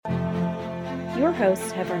Your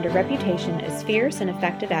hosts have earned a reputation as fierce and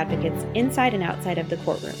effective advocates inside and outside of the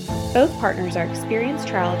courtroom. Both partners are experienced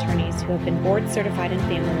trial attorneys who have been board certified in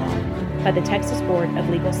family law by the Texas Board of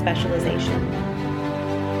Legal Specialization.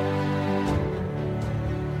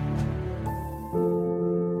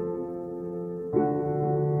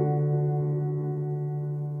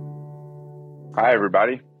 Hi,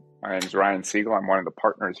 everybody. My name is Ryan Siegel. I'm one of the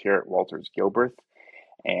partners here at Walters Gilbreth,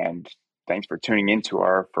 and thanks for tuning into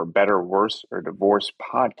our For Better, Worse, or Divorce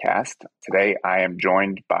podcast. Today, I am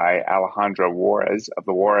joined by Alejandro Juarez of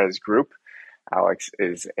the Juarez Group. Alex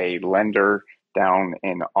is a lender down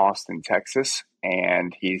in Austin, Texas,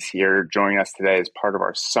 and he's here joining us today as part of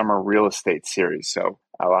our summer real estate series. So,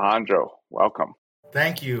 Alejandro, welcome.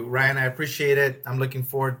 Thank you, Ryan. I appreciate it. I'm looking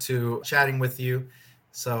forward to chatting with you.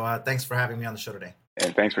 So thanks for having me on the show today.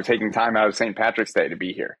 And thanks for taking time out of St. Patrick's Day to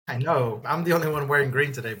be here. I know. I'm the only one wearing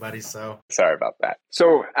green today, buddy. So sorry about that.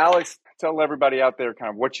 So, Alex, tell everybody out there kind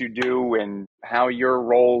of what you do and how your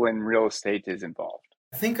role in real estate is involved.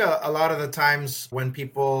 I think a lot of the times when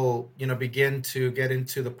people, begin to get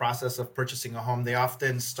into the process of purchasing a home, they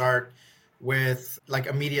often start with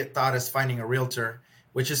immediate thought is finding a realtor,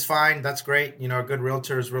 which is fine. That's great. A good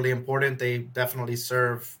realtor is really important. They definitely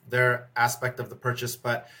serve their aspect of the purchase.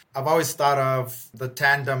 But I've always thought of the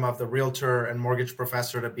tandem of the realtor and mortgage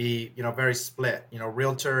professor to be, very split.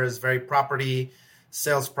 Realtor is very property,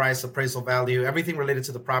 sales price, appraisal value. Everything related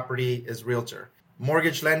to the property is realtor.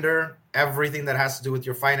 Mortgage lender, everything that has to do with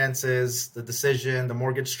your finances, the decision, the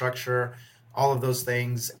mortgage structure, all of those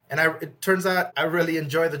things. And it turns out I really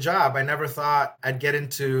enjoy the job. I never thought I'd get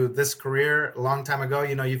into this career a long time ago.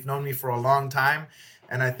 You've known me for a long time.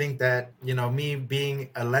 And I think that, me being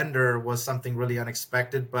a lender was something really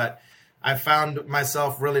unexpected, but I found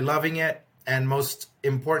myself really loving it. And most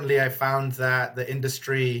importantly, I found that the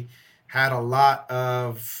industry had a lot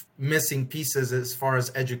of missing pieces as far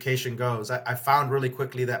as education goes. I found really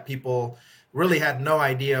quickly that people really had no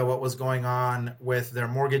idea what was going on with their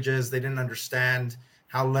mortgages. They didn't understand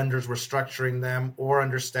how lenders were structuring them or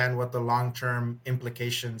understand what the long-term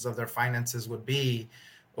implications of their finances would be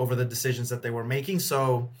over the decisions that they were making.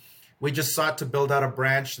 So we just sought to build out a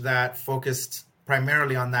branch that focused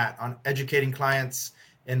primarily on that, on educating clients,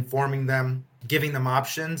 informing them, giving them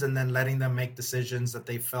options, and then letting them make decisions that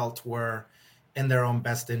they felt were in their own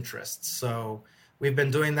best interests. So we've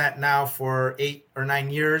been doing that now for 8 or 9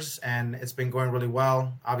 years, and it's been going really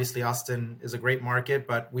well. Obviously, Austin is a great market,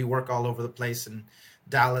 but we work all over the place in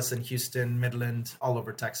Dallas and Houston, Midland, all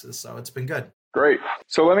over Texas. So it's been good. Great.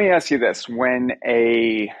 So let me ask you this.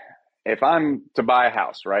 If I'm to buy a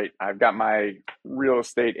house, right, I've got my real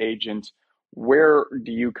estate agent, where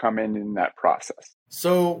do you come in that process?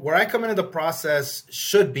 So where I come into the process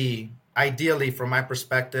should be, ideally, from my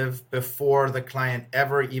perspective, before the client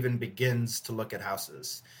ever even begins to look at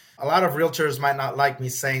houses. A lot of realtors might not like me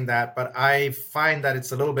saying that, but I find that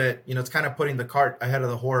it's a little bit, it's kind of putting the cart ahead of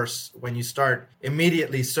the horse when you start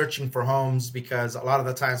immediately searching for homes, because a lot of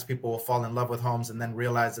the times people will fall in love with homes and then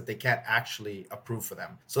realize that they can't actually approve for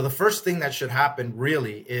them. So the first thing that should happen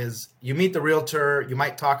really is you meet the realtor, you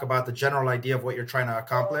might talk about the general idea of what you're trying to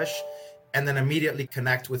accomplish, and then immediately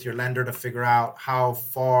connect with your lender to figure out how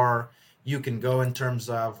far you can go in terms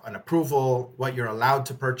of an approval, what you're allowed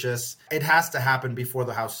to purchase. It has to happen before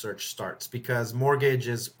the house search starts, because mortgage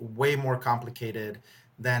is way more complicated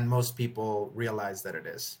than most people realize that it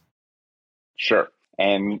is. Sure.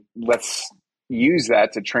 And let's use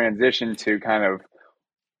that to transition to kind of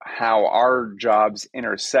how our jobs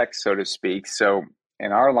intersect, so to speak. So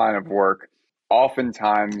in our line of work,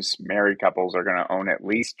 oftentimes married couples are going to own at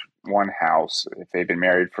least one house. If they've been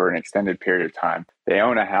married for an extended period of time, they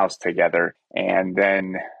own a house together, and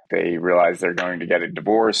then they realize they're going to get a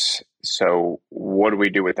divorce. So what do we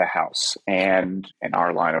do with the house? And in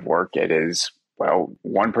our line of work, it is, well,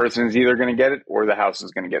 one person is either going to get it or the house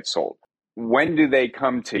is going to get sold. When do they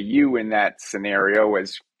come to you in that scenario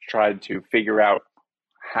as try to figure out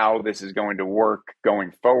how this is going to work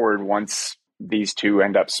going forward once these two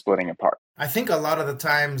end up splitting apart? I think a lot of the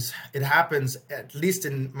times it happens, at least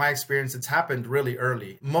in my experience, it's happened really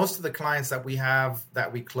early. Most of the clients that we have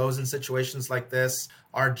that we close in situations like this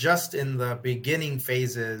are just in the beginning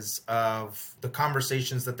phases of the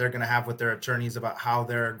conversations that they're going to have with their attorneys about how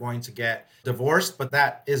they're going to get divorced, but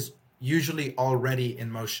that is usually already in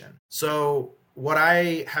motion. So what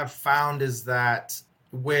I have found is that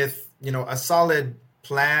with, a solid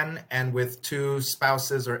plan and with two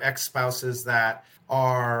spouses or ex-spouses that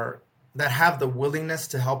have the willingness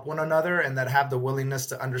to help one another and that have the willingness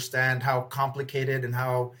to understand how complicated and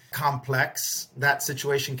how complex that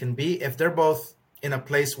situation can be, if they're both in a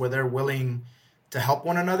place where they're willing to help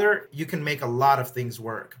one another, you can make a lot of things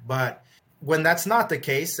work. But when that's not the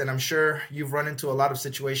case, and I'm sure you've run into a lot of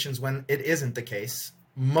situations when it isn't the case,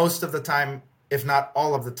 most of the time, if not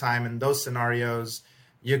all of the time in those scenarios,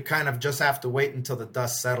 you kind of just have to wait until the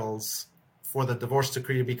dust settles for the divorce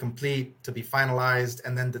decree to be complete, to be finalized,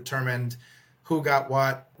 and then determined who got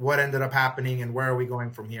what ended up happening, and where are we going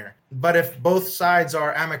from here. But if both sides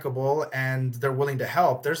are amicable and they're willing to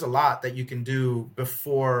help, there's a lot that you can do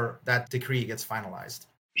before that decree gets finalized.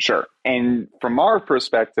 Sure. And from our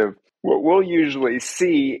perspective, what we'll usually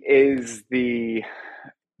see is the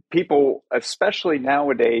people, especially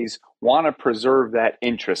nowadays, want to preserve that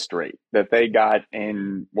interest rate that they got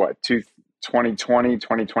in 2020,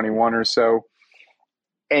 2021 or so.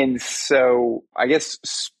 And so I guess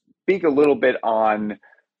speak a little bit on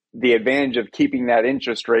the advantage of keeping that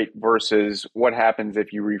interest rate versus what happens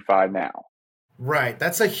if you refi now. Right.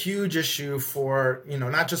 That's a huge issue for,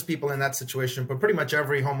 not just people in that situation, but pretty much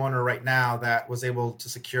every homeowner right now that was able to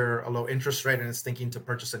secure a low interest rate and is thinking to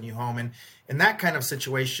purchase a new home. And in that kind of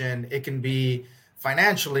situation, it can be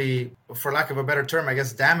financially, for lack of a better term, I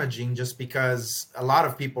guess, damaging, just because a lot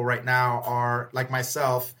of people right now are, like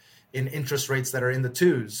myself, in interest rates that are in the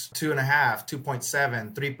twos, 2.5%,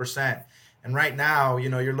 2.7%, 3%. And right now,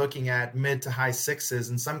 you're looking at mid to high sixes.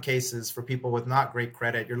 In some cases, for people with not great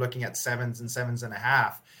credit, you're looking at sevens and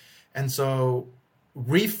 7.5. And so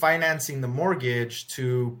refinancing the mortgage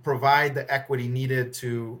to provide the equity needed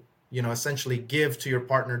to, essentially give to your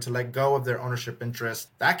partner to let go of their ownership interest,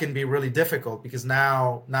 that can be really difficult, because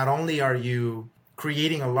now not only are you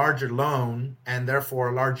creating a larger loan and therefore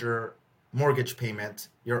a larger mortgage payment,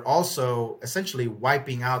 you're also essentially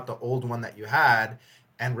wiping out the old one that you had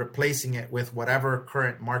and replacing it with whatever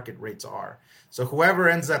current market rates are. So whoever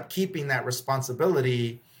ends up keeping that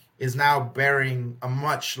responsibility is now bearing a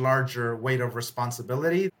much larger weight of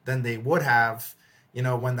responsibility than they would have,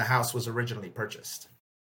 when the house was originally purchased.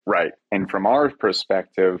 Right. And from our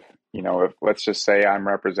perspective, if let's just say I'm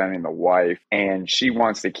representing the wife and she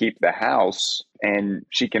wants to keep the house and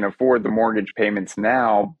she can afford the mortgage payments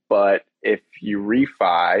now, but if you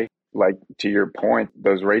refi, like to your point,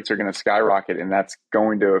 those rates are going to skyrocket, and that's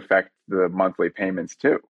going to affect the monthly payments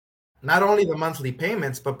too. Not only the monthly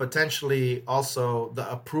payments, but potentially also the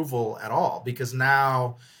approval at all, because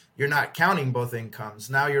now you're not counting both incomes.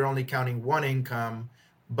 Now you're only counting one income,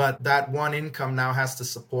 but that one income now has to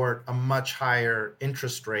support a much higher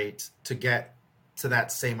interest rate to get to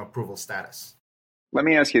that same approval status. Let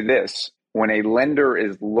me ask you this. When a lender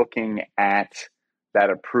is looking at that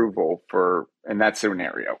approval in that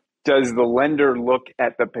scenario, does the lender look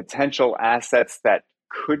at the potential assets that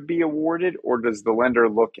could be awarded, or does the lender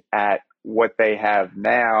look at what they have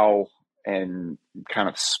now and kind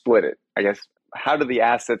of split it? I guess, how do the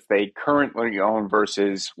assets they currently own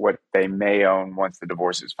versus what they may own once the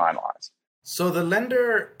divorce is finalized? So the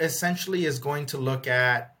lender essentially is going to look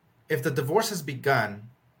at, if the divorce has begun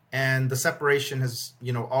and the separation has,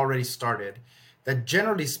 already started, that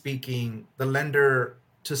generally speaking, the lender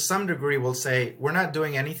to some degree will say, we're not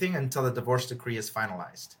doing anything until the divorce decree is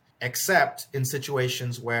finalized, except in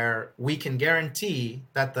situations where we can guarantee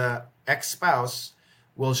that the ex-spouse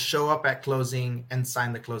will show up at closing and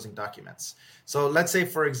sign the closing documents. So let's say,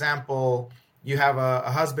 for example, you have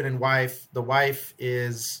a husband and wife. The wife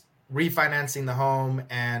is refinancing the home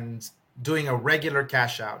and doing a regular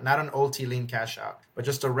cash out, not an OT lien cash out, but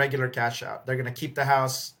just a regular cash out. They're going to keep the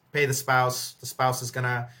house, pay the spouse. The spouse is going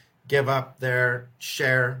to give up their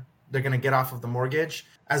share. They're going to get off of the mortgage.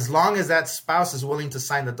 As long as that spouse is willing to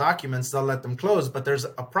sign the documents, they'll let them close. But there's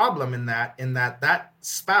a problem in that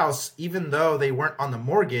spouse, even though they weren't on the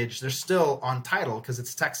mortgage, they're still on title, because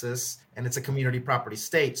it's Texas and it's a community property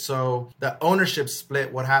state. So the ownership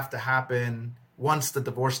split would have to happen once the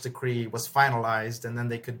divorce decree was finalized, and then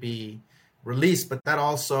they could be released. But that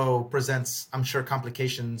also presents, I'm sure,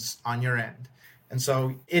 complications on your end. And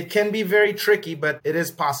so it can be very tricky, but it is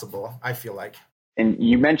possible, I feel like. And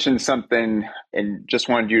you mentioned something, and just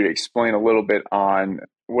wanted you to explain a little bit on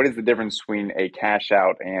what is the difference between a cash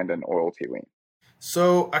out and an OT lien.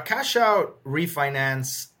 So a cash out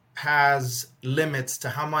refinance has limits to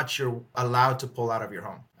how much you're allowed to pull out of your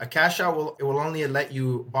home. A cash out will only let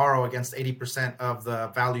you borrow against 80% of the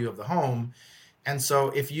value of the home. And so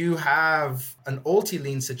if you have an OT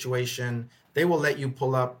lien situation, they will let you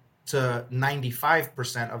pull up to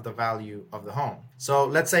 95% of the value of the home. So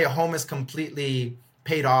let's say a home is completely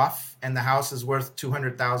paid off and the house is worth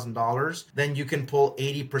 $200,000, then you can pull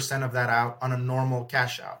 80% of that out on a normal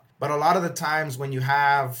cash out. But a lot of the times when you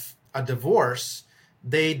have a divorce,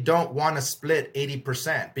 they don't want to split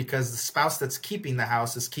 80% because the spouse that's keeping the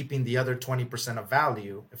house is keeping the other 20% of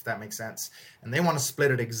value, if that makes sense. And they want to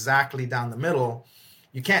split it exactly down the middle.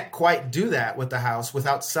 You can't quite do that with the house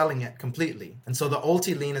without selling it completely. And so the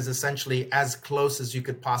ulti lien is essentially as close as you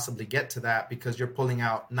could possibly get to that because you're pulling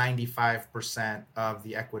out 95% of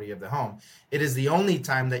the equity of the home. It is the only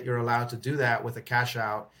time that you're allowed to do that with a cash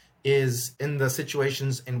out is in the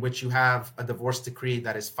situations in which you have a divorce decree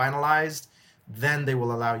that is finalized. Then they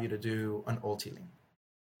will allow you to do an ulti lien.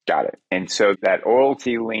 Got it. And so that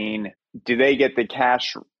ulti lien, do they get the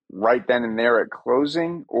cash right then and there at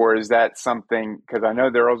closing, or is that something, because I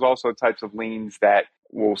know there is also types of liens that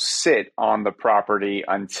will sit on the property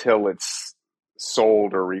until it's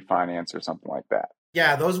sold or refinanced or something like that?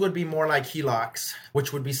 Yeah, those would be more like HELOCs,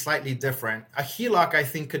 which would be slightly different. A HELOC, I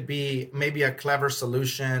think, could be maybe a clever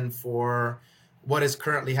solution for what is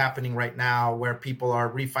currently happening right now, where people are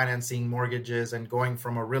refinancing mortgages and going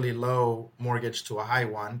from a really low mortgage to a high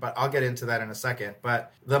one. But I'll get into that in a second.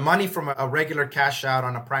 But the money from a regular cash out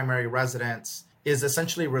on a primary residence is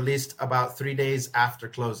essentially released about 3 days after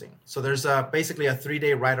closing. So there's basically a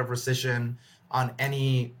 3-day right of rescission on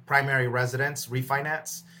any primary residence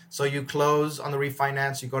refinance. So you close on the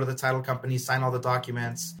refinance, you go to the title company, sign all the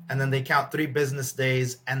documents, and then they count 3 business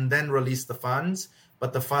days and then release the funds.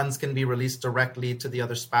 But the funds can be released directly to the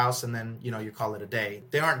other spouse, and then, you call it a day.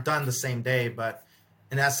 They aren't done the same day, but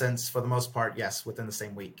in essence, for the most part, yes, within the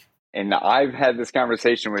same week. And I've had this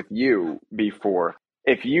conversation with you before.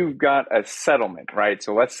 If you've got a settlement, right?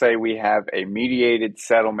 So let's say we have a mediated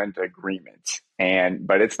settlement agreement,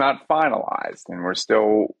 but it's not finalized and we're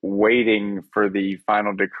still waiting for the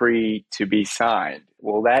final decree to be signed.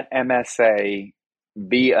 Will that MSA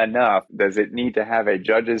be enough? Does it need to have a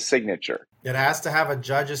judge's signature? It has to have a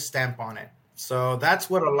judge's stamp on it. So that's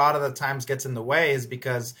what a lot of the times gets in the way, is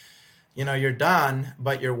because you're done,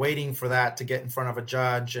 but you're waiting for that to get in front of a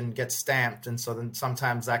judge and get stamped. And so then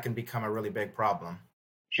sometimes that can become a really big problem.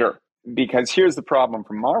 Sure. Because here's the problem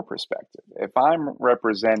from our perspective. If I'm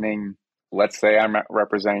representing, let's say I'm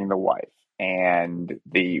representing the wife, and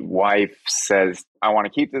the wife says, I want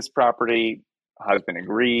to keep this property, husband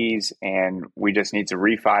agrees, and we just need to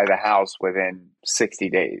refi the house within 60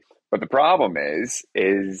 days. But the problem is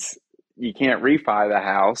you can't refi the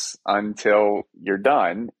house until you're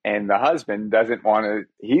done. And the husband doesn't want to,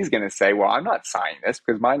 he's going to say, well, I'm not signing this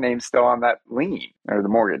because my name's still on that lien, or the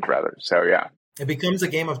mortgage rather. So, yeah. It becomes a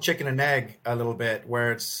game of chicken and egg a little bit,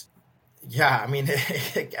 where it's, yeah, I mean,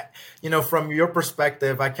 from your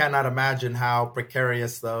perspective, I cannot imagine how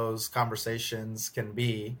precarious those conversations can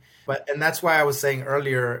be. And that's why I was saying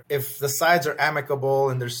earlier, if the sides are amicable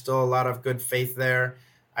and there's still a lot of good faith there,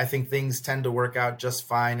 I think things tend to work out just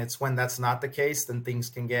fine. It's when that's not the case, then things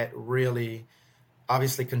can get really,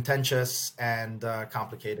 obviously, contentious and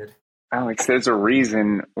complicated. Alex, there's a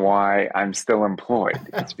reason why I'm still employed.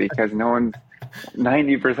 It's because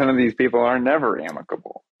 90% of these people are never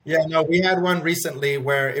amicable. Yeah, no, we had one recently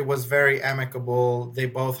where it was very amicable. They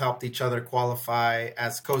both helped each other qualify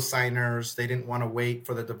as co-signers. They didn't want to wait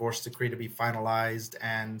for the divorce decree to be finalized.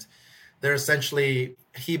 And they're essentially,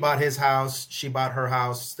 he bought his house, she bought her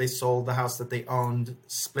house. They sold the house that they owned,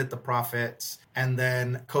 split the profits, and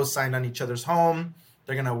then co-signed on each other's home.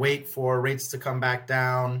 They're going to wait for rates to come back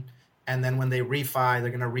down. And then when they refi, they're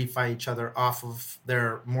going to refi each other off of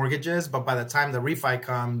their mortgages. But by the time the refi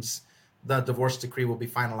comes, the divorce decree will be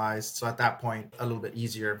finalized. So at that point, a little bit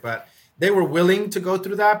easier. But they were willing to go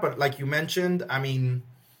through that. But like you mentioned, I mean,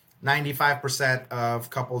 95% of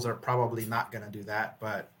couples are probably not going to do that.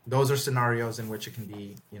 But those are scenarios in which it can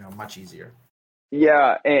be, much easier.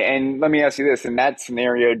 Yeah. And let me ask you this. In that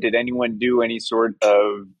scenario, did anyone do any sort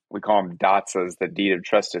of, we call them DOTSAs, the deed of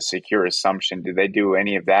trust to secure assumption? Did they do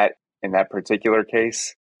any of that in that particular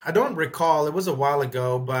case? I don't recall. It was a while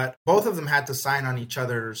ago, but both of them had to sign on each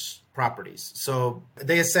other's properties. So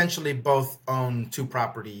they essentially both own 2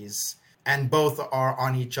 properties and both are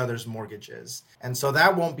on each other's mortgages. And so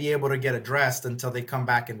that won't be able to get addressed until they come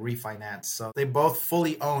back and refinance. So they both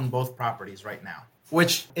fully own both properties right now,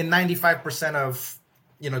 which in 95% of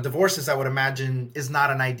divorces, I would imagine, is not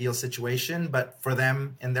an ideal situation. But for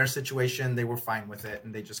them, in their situation, they were fine with it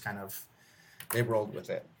and they just they rolled with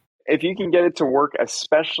it. If you can get it to work,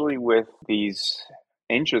 especially with these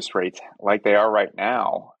interest rates like they are right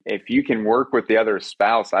now, if you can work with the other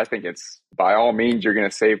spouse, I think it's, by all means,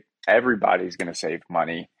 everybody's going to save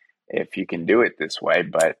money if you can do it this way.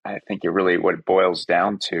 But I think what it boils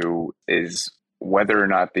down to is whether or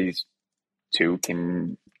not these two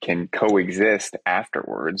can coexist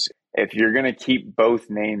afterwards. If you're going to keep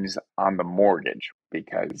both names on the mortgage,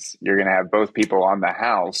 because you're going to have both people on the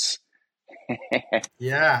house,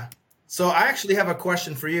 Yeah. So I actually have a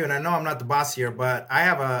question for you, and I know I'm not the boss here, but I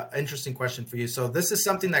have an interesting question for you. So this is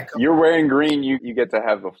something that You're wearing green, you get to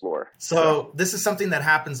have the floor. so this is something that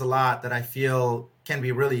happens a lot that I feel can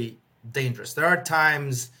be really dangerous. There are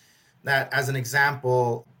times that, as an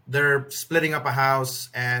example, they're splitting up a house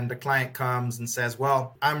and the client comes and says,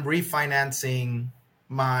 well, I'm refinancing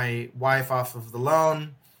my wife off of the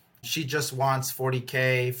loan. She just wants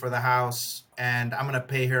 40K for the house and I'm going to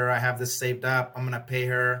pay her. I have this saved up. I'm going to pay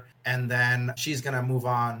her and then she's going to move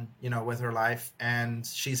on, with her life and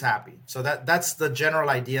she's happy. So that's the general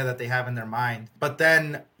idea that they have in their mind. But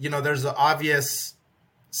then, there's the obvious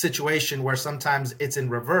situation where sometimes it's in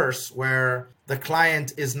reverse, where the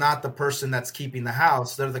client is not the person that's keeping the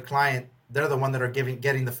house. They're the client. They're the one that are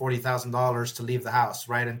getting the $40,000 to leave the house,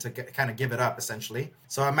 right? And to kind of give it up essentially.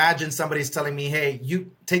 So imagine somebody's telling me, hey,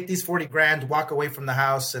 you take these 40 grand, walk away from the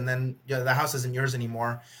house, and then the house isn't yours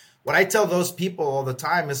anymore. What I tell those people all the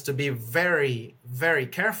time is to be very, very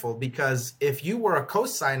careful, because if you were a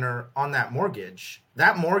co-signer on that mortgage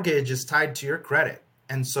is tied to your credit.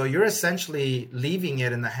 And so you're essentially leaving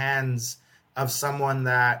it in the hands of someone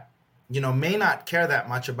that, may not care that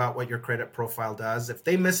much about what your credit profile does. If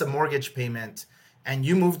they miss a mortgage payment and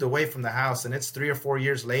you moved away from the house and it's 3 or 4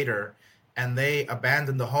 years later and they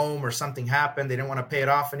abandoned the home or something happened, they didn't want to pay it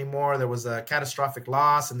off anymore, there was a catastrophic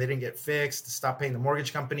loss and they didn't get fixed, to stop paying the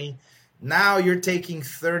mortgage company. Now you're taking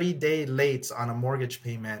 30-day lates on a mortgage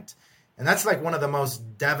payment. And that's like one of the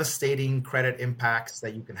most devastating credit impacts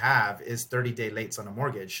that you can have is 30-day lates on a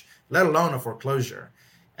mortgage, let alone a foreclosure.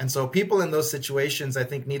 And so people in those situations, I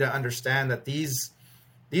think, need to understand that these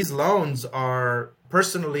loans are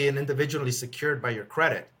personally and individually secured by your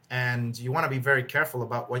credit. And you want to be very careful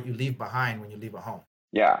about what you leave behind when you leave a home.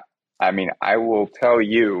 Yeah. I mean, I will tell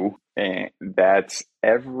you that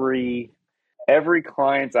every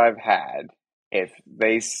client I've had, if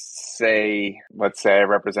they say, let's say I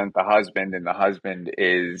represent the husband and the husband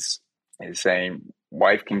is saying,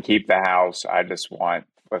 wife can keep the house, I just want,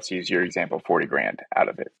 let's use your example, 40 grand out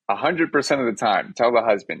of it. 100% of the time, tell the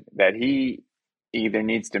husband that he either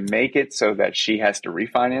needs to make it so that she has to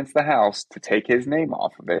refinance the house to take his name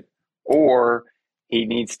off of it, or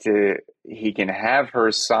he can have her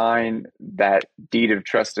sign that deed of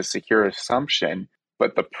trust to secure assumption.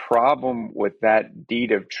 But the problem with that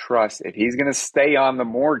deed of trust, if he's going to stay on the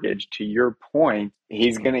mortgage, to your point,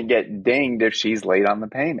 he's going to get dinged if she's late on the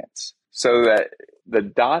payments. So that the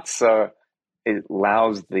DOTSA, it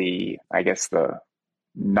allows the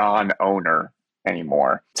non-owner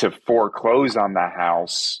anymore to foreclose on the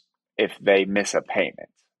house if they miss a payment,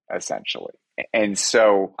 essentially. And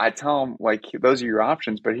so I tell them, like, those are your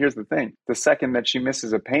options. But here's the thing. The second that she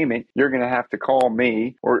misses a payment, you're going to have to call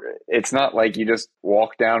me. Or it's not like you just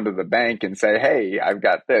walk down to the bank and say, hey, I've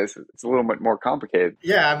got this. It's a little bit more complicated.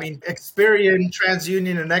 Yeah, I mean, Experian,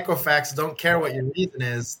 TransUnion, and Equifax don't care what your reason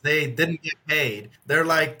is. They didn't get paid. They're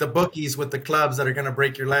like the bookies with the clubs that are going to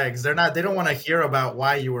break your legs. They don't want to hear about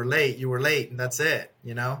why you were late. You were late, and that's it,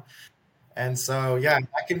 And so, yeah,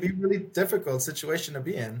 that can be a really difficult situation to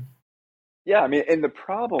be in. Yeah, I mean, and the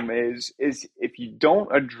problem is if you don't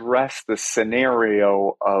address the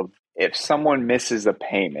scenario of if someone misses a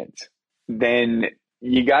payment, then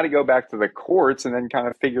you got to go back to the courts and then kind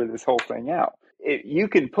of figure this whole thing out. You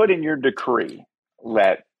can put in your decree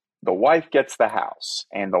that the wife gets the house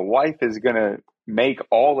and the wife is going to make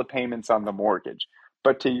all the payments on the mortgage.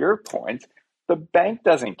 But to your point, the bank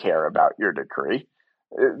doesn't care about your decree.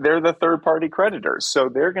 They're the third-party creditors. So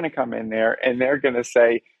they're going to come in there and they're going to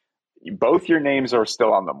say, both your names are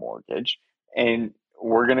still on the mortgage, and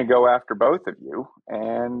we're going to go after both of you.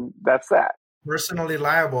 And that's that. Personally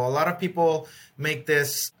liable. A lot of people make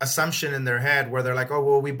this assumption in their head where they're like, oh,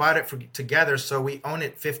 well, we bought it together, so we own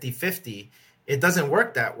it 50-50. It doesn't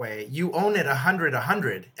work that way. You own it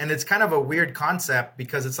 100-100. And it's kind of a weird concept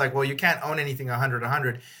because it's like, well, you can't own anything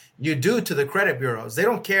 100-100. You do to the credit bureaus. They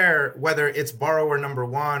don't care whether it's borrower number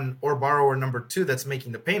one or borrower number two that's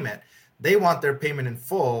making the payment. They want their payment in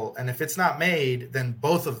full. And if it's not made, then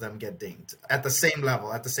both of them get dinged at the same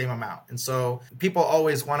level, at the same amount. And so people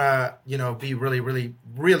always want to, be really, really,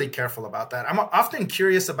 really careful about that. I'm often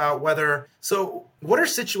curious about what are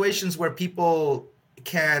situations where people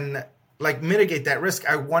can mitigate that risk?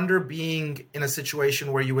 I wonder, being in a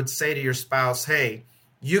situation where you would say to your spouse, hey,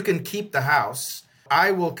 you can keep the house.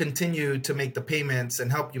 I will continue to make the payments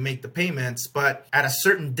and help you make the payments. But at a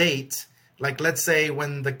certain date, let's say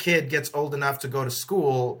when the kid gets old enough to go to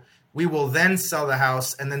school, we will then sell the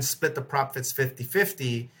house and then split the profits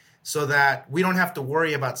 50-50 so that we don't have to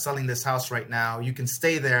worry about selling this house right now. You can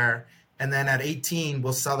stay there. And then at 18,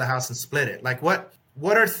 we'll sell the house and split it.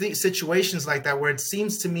 what are situations like that where it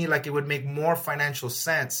seems to me like it would make more financial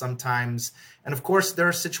sense sometimes? And of course, there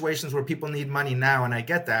are situations where people need money now, and I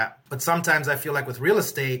get that. But sometimes I feel like with real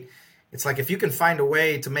estate, it's like if you can find a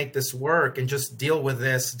way to make this work and just deal with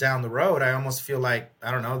this down the road, I almost feel like,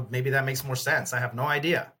 I don't know, maybe that makes more sense. I have no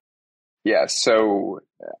idea. Yeah, so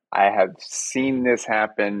I have seen this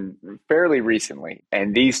happen fairly recently,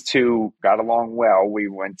 and these two got along well. We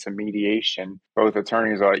went to mediation. Both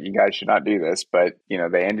attorneys are like, you guys should not do this, but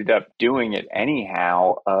they ended up doing it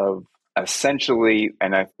anyhow. Of essentially,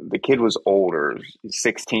 the kid was older,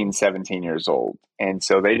 16, 17 years old, and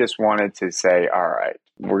so they just wanted to say, all right,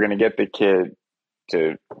 we're going to get the kid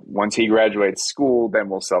to, once he graduates school, then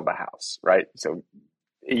we'll sell the house, right? So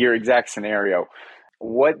your exact scenario.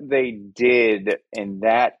 What they did in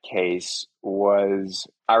that case was,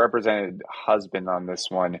 I represented husband on this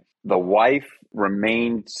one. The wife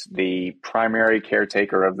remained the primary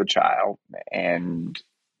caretaker of the child, and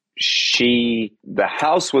the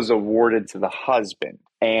house was awarded to the husband,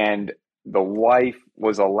 and the wife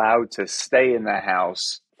was allowed to stay in the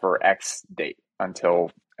house for X date until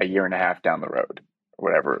a year and a half down the road,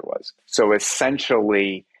 whatever it was. So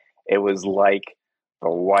essentially, it was like the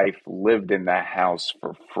wife lived in the house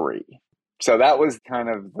for free. So that was kind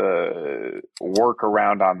of the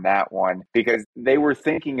workaround on that one, because they were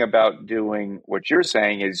thinking about doing what you're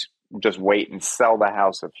saying is just wait and sell the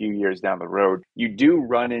house a few years down the road. You do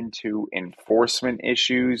run into enforcement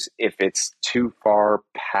issues if it's too far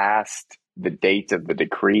past the date of the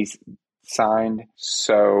decree signed.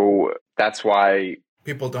 So that's why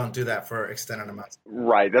people don't do that for extended amounts.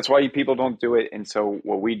 Right. That's why people don't do it. And so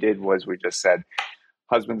what we did was we just said,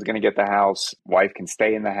 husband's going to get the house, wife can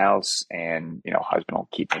stay in the house, and, husband will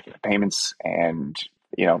keep making the payments. And,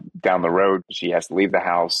 down the road, she has to leave the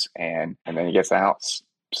house, and then he gets the house.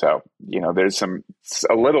 So, there's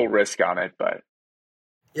a little risk on it, but.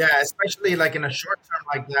 Yeah, especially like in a short term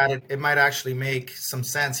like that, it might actually make some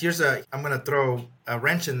sense. I'm going to throw a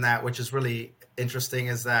wrench in that, which is really interesting,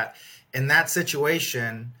 is that in that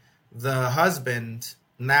situation, the husband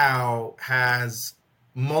now has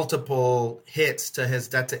multiple hits to his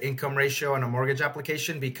debt to income ratio on a mortgage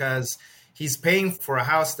application, because he's paying for a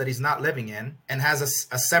house that he's not living in and has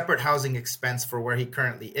a separate housing expense for where he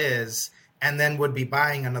currently is, and then would be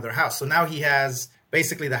buying another house. So now he has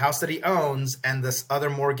basically the house that he owns and this other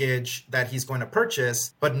mortgage that he's going to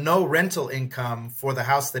purchase, but no rental income for the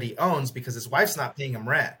house that he owns because his wife's not paying him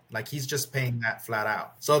rent. Like, he's just paying that flat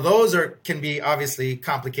out. So those can be obviously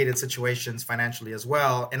complicated situations financially as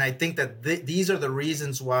well. And I think that these are the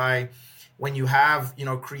reasons why when you have,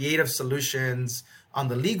 creative solutions on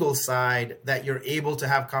the legal side, that you're able to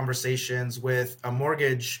have conversations with a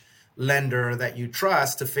mortgage lender that you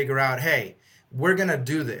trust to figure out, hey, we're going to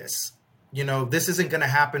do this. This isn't going to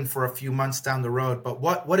happen for a few months down the road, but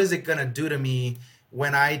what is it going to do to me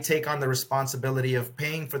when I take on the responsibility of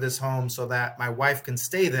paying for this home so that my wife can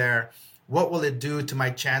stay there? What will it do to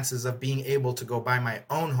my chances of being able to go buy my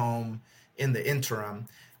own home in the interim?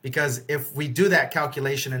 Because if we do that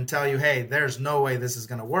calculation and tell you, hey, there's no way this is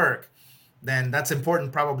going to work, then that's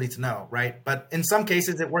important probably to know, right? But in some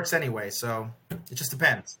cases, it works anyway. So it just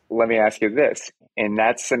depends. Let me ask you this. In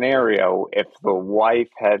that scenario, if the wife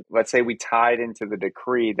had, let's say we tied into the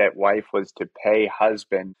decree that wife was to pay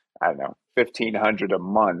husband, I don't know, $1,500 a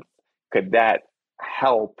month, could that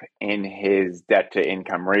help in his debt to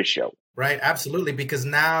income ratio? Right, absolutely. Because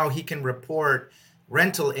now he can report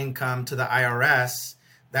rental income to the IRS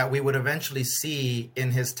that we would eventually see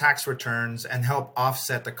in his tax returns and help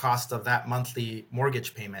offset the cost of that monthly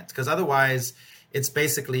mortgage payment. Because otherwise, it's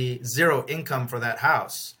basically zero income for that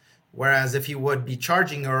house. Whereas if he would be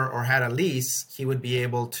charging her or had a lease, he would be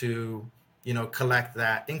able to, collect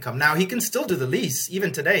that income. Now, he can still do the lease.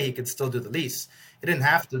 Even today, he could still do the lease. It didn't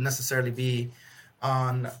have to necessarily be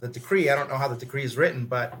on the decree. I don't know how the decree is written,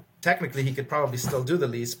 but technically he could probably still do the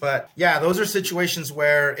lease. But yeah, those are situations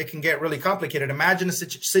where it can get really complicated. Imagine a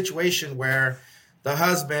situation where the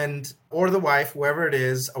husband or the wife, whoever it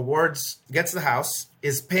is, gets the house,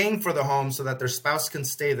 is paying for the home so that their spouse can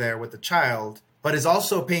stay there with the child, but is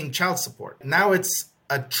also paying child support. Now it's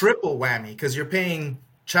a triple whammy because you're paying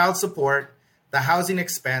child support, the housing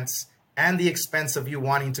expense, and the expense of you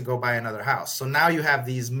wanting to go buy another house. So now you have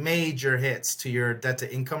these major hits to your debt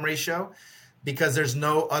to income ratio because there's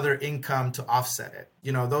no other income to offset it.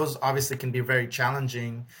 Those obviously can be very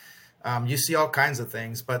challenging. You see all kinds of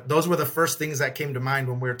things, but those were the first things that came to mind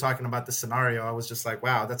when we were talking about the scenario. I was just like,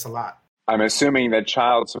 wow, that's a lot. I'm assuming that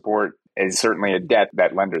child support is certainly a debt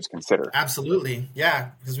that lenders consider. Absolutely.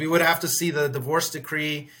 Yeah, because we would have to see the divorce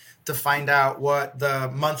decree to find out what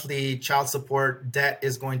the monthly child support debt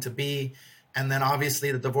is going to be. And then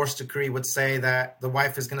obviously the divorce decree would say that the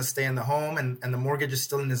wife is going to stay in the home and the mortgage is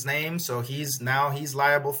still in his name. So he's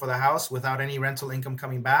liable for the house without any rental income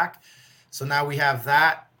coming back. So now we have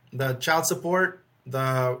that, the child support,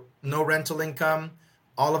 the no rental income,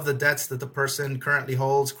 all of the debts that the person currently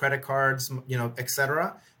holds, credit cards, et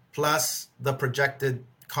cetera, plus the projected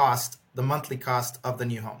cost, the monthly cost of the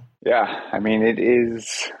new home. Yeah. I mean, it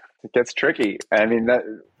gets tricky. I mean,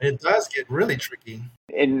 it does get really tricky.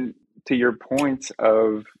 And to your point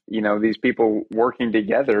of, these people working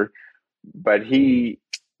together, but he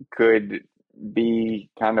could be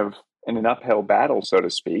kind of in an uphill battle, so to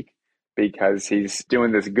speak, because he's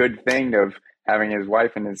doing this good thing of having his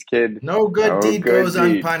wife and his kid. No good deed goes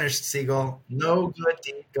unpunished, Siegel. No good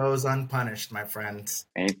deed goes unpunished, my friends.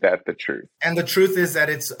 Ain't that the truth? And the truth is that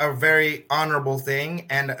it's a very honorable thing.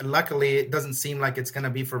 And luckily, it doesn't seem like it's going to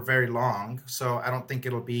be for very long. So I don't think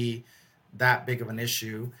it'll be that big of an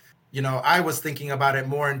issue. I was thinking about it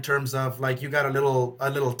more in terms of like, you got a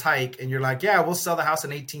little tyke and you're like, yeah, we'll sell the house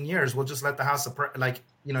in 18 years. We'll just let the house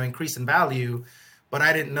increase in value. But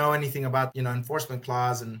I didn't know anything about, enforcement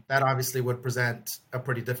clause. And that obviously would present a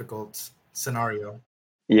pretty difficult scenario.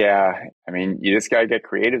 Yeah. I mean, you just got to get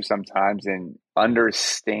creative sometimes and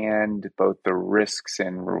understand both the risks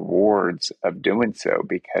and rewards of doing so,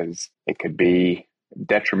 because it could be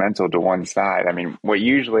detrimental to one side. I mean, what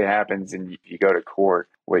usually happens, and you go to court,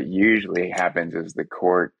 what usually happens is the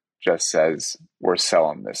court just says, we're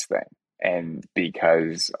selling this thing. And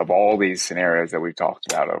because of all these scenarios that we've talked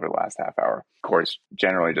about over the last half hour, of course,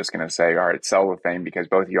 generally just going to say, all right, sell the thing because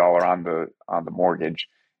both of y'all are on the mortgage.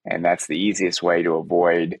 And that's the easiest way to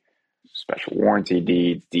avoid special warranty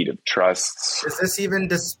deeds, deed of trusts. Is this even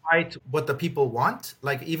despite what the people want?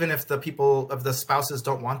 Like, even if the spouses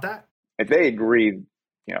don't want that? If they agree,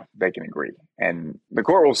 they can agree. And the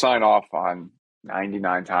court will sign off on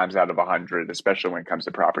 99 times out of 100, especially when it comes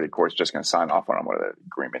to property. The court's just going to sign off on what the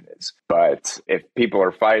agreement is. But if people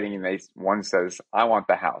are fighting and one says, I want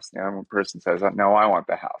the house, the other person says, no, I want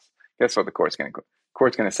the house, guess what the court's going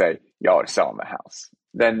to say? Y'all are selling the house.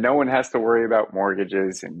 Then no one has to worry about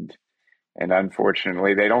mortgages, and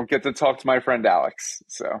unfortunately, they don't get to talk to my friend Alex.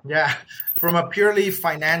 So yeah, from a purely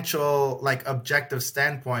financial, objective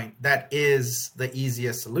standpoint, that is the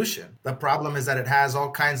easiest solution. The problem is that it has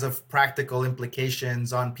all kinds of practical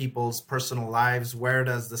implications on people's personal lives. Where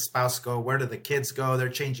does the spouse go? Where do the kids go? They're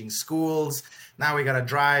changing schools. Now we got to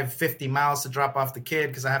drive 50 miles to drop off the kid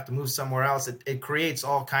because I have to move somewhere else. It creates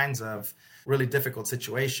all kinds of really difficult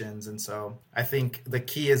situations. And so I think the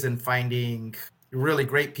key is in finding really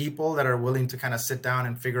great people that are willing to kind of sit down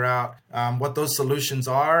and figure out what those solutions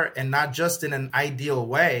are, and not just in an ideal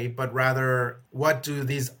way, but rather what do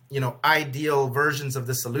these, ideal versions of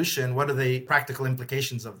the solution, what are the practical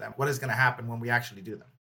implications of them? What is going to happen when we actually do them?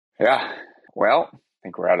 Yeah. Well, I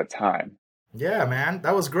think we're out of time. Yeah, man,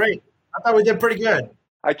 that was great. I thought we did pretty good.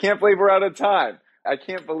 I can't believe we're out of time. I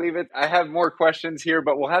can't believe it. I have more questions here,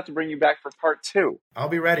 but we'll have to bring you back for part 2. I'll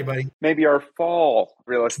be ready, buddy. Maybe our fall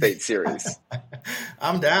real estate series.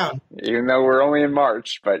 I'm down. Even though we're only in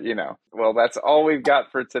March, but well, that's all we've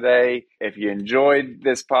got for today. If you enjoyed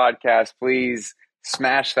this podcast, please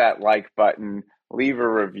smash that like button, leave a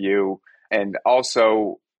review. And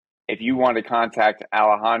also, if you want to contact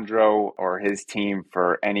Alejandro or his team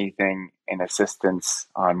for anything in assistance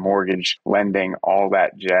on mortgage lending, all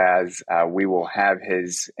that jazz, we will have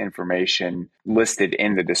his information listed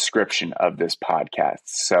in the description of this podcast.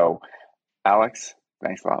 So, Alex,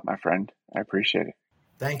 thanks a lot, my friend. I appreciate it.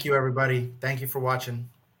 Thank you, everybody. Thank you for watching.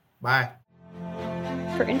 Bye.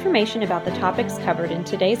 For information about the topics covered in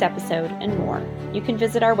today's episode and more, you can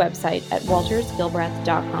visit our website at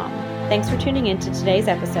waltersgilbreth.com. Thanks for tuning in to today's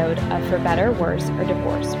episode of For Better, Worse, or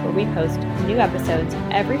Divorce, where we post new episodes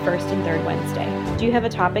every first and third Wednesday. Do you have a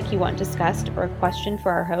topic you want discussed or a question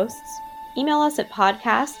for our hosts? Email us at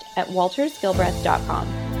podcast@waltersgilbreth.com.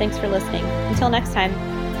 Thanks for listening. Until next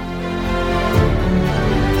time.